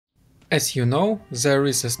As you know, there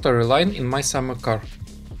is a storyline in my summer car.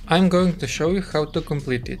 I'm going to show you how to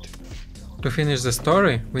complete it. To finish the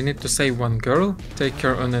story, we need to save one girl, take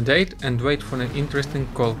her on a date and wait for an interesting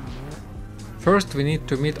call. First we need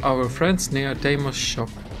to meet our friends near Taimo's shop.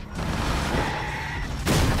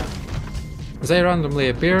 They randomly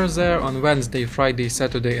appear there on Wednesday, Friday,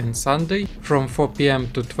 Saturday and Sunday from 4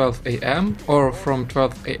 PM to 12 AM or from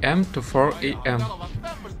 12 AM to 4 AM.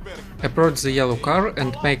 Approach the yellow car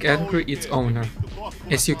and make angry its owner.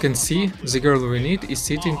 As you can see, the girl we need is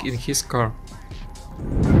sitting in his car.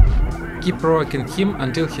 Keep provoking him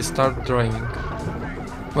until he starts driving.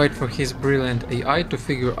 Wait for his brilliant AI to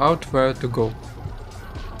figure out where to go.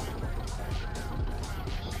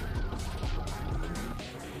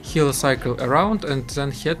 He'll cycle around and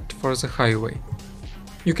then head for the highway.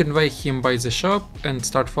 You can wait him by the shop and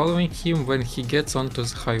start following him when he gets onto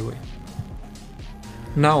the highway.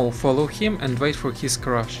 Now follow him and wait for his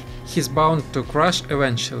crash. He's bound to crash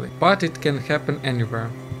eventually, but it can happen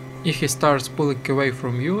anywhere. If he starts pulling away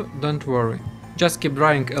from you, don't worry. Just keep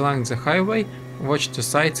driving along the highway, watch the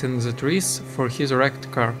sights and the trees for his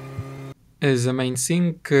wrecked car. The main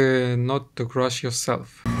thing, not to crash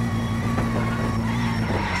yourself.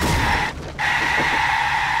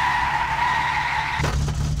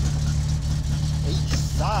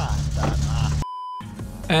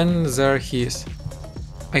 And there he is.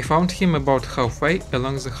 I found him about halfway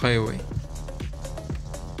along the highway.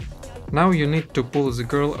 Now you need to pull the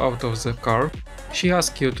girl out of the car. She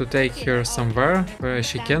asks you to take her somewhere where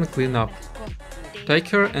she can clean up. Take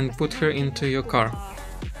her and put her into your car.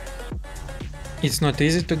 It's not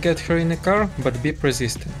easy to get her in a car, but be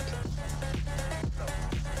persistent.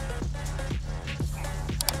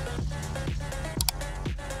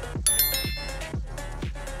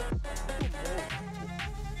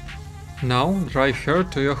 Now drive her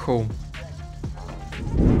to your home.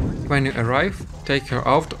 When you arrive, take her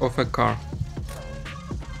out of a car.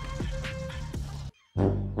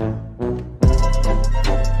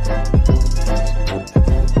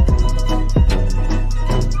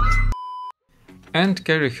 And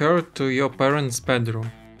carry her to your parents'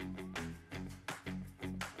 bedroom.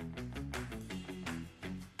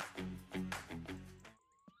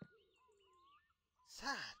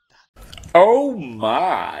 Oh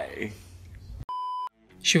my!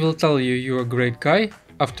 She will tell you you're a great guy,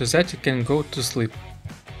 after that you can go to sleep.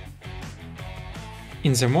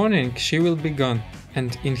 In the morning she will be gone,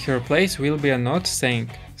 and in her place will be a note saying,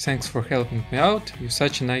 "Thanks for helping me out, you're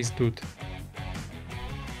such a nice dude."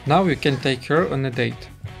 Now you can take her on a date.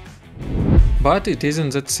 But it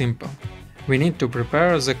isn't that simple. We need to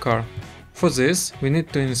prepare the car. For this, we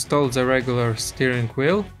need to install the regular steering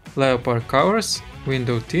wheel, leopard covers,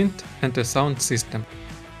 window tint and a sound system.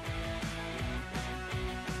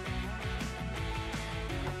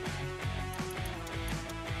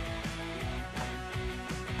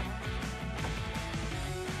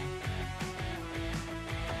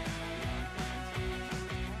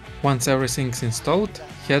 Once everything's installed,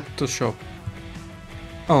 head to shop.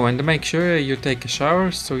 Oh, and make sure you take a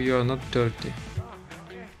shower so you are not dirty.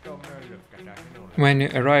 When you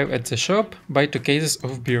arrive at the shop, buy 2 cases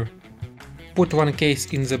of beer. Put 1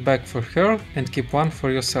 case in the bag for her and keep 1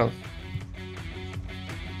 for yourself.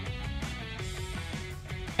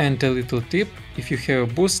 And a little tip, if you have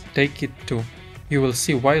a booze, take it too. You will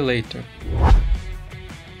see why later.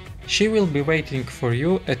 She will be waiting for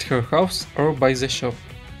you at her house or by the shop.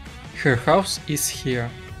 Her house is here.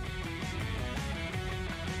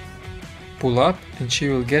 Pull up and she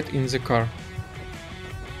will get in the car.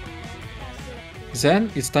 Then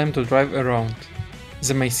it's time to drive around.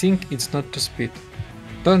 The main thing is not to speed.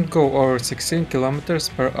 Don't go over 16 km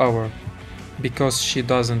per hour, because she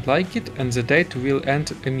doesn't like it and the date will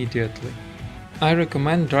end immediately. I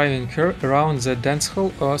recommend driving her around the dance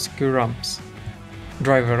hall or ski ramps.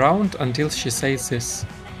 Drive around until she says this.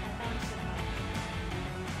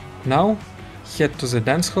 Now, head to the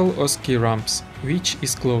dance hall or ski ramps, which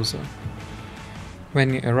is closer.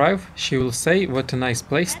 When you arrive, she will say what a nice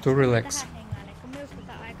place to relax.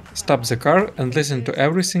 Stop the car and listen to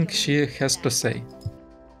everything she has to say.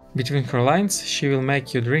 Between her lines, she will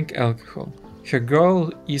make you drink alcohol. Her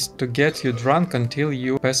goal is to get you drunk until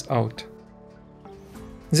you pass out.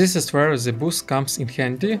 This is where the booze comes in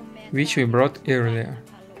handy, which we brought earlier.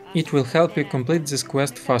 It will help you complete this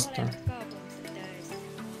quest faster.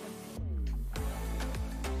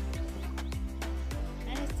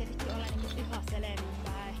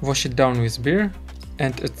 Wash it down with beer,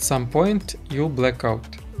 and at some point you'll black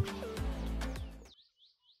out.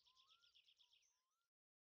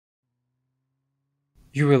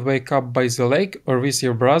 You will wake up by the lake or with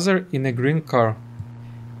your brother in a green car.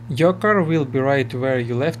 Your car will be right where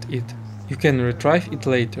you left it. You can retrieve it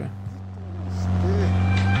later.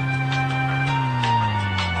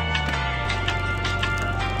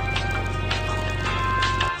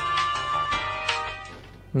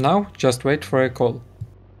 Now just wait for a call.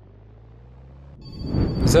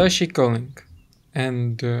 There she calling.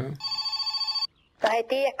 And No hei,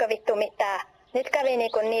 tiedätkö vittu mitään? Nyt kävi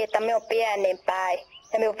niin, että minä on pienin päin.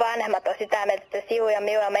 Ja minun vanhemmat on sitä mieltä, että siu ja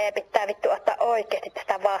minua meidän pitää vittu ottaa oikeasti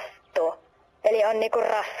tästä vastuu. Eli on niinku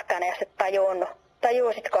raskana, jos et tajunnut.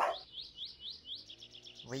 Tajusitko?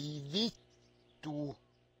 Voi vittu.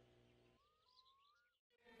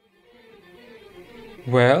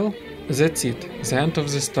 well, that's it, the end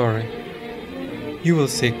of the story. You will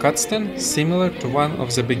see cutscene similar to one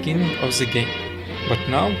of the beginning of the game, but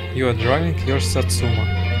now you are driving your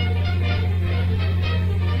Satsuma.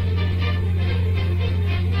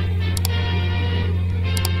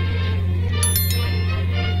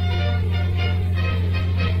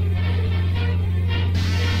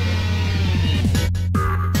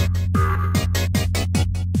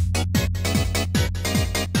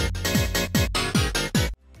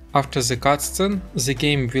 After the cutscene, the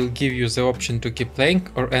game will give you the option to keep playing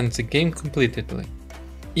or end the game completely.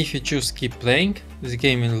 If you choose keep playing, the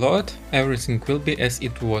game will load, everything will be as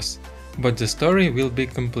it was, but the story will be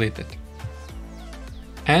completed.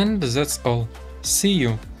 And that's all. See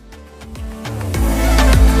you!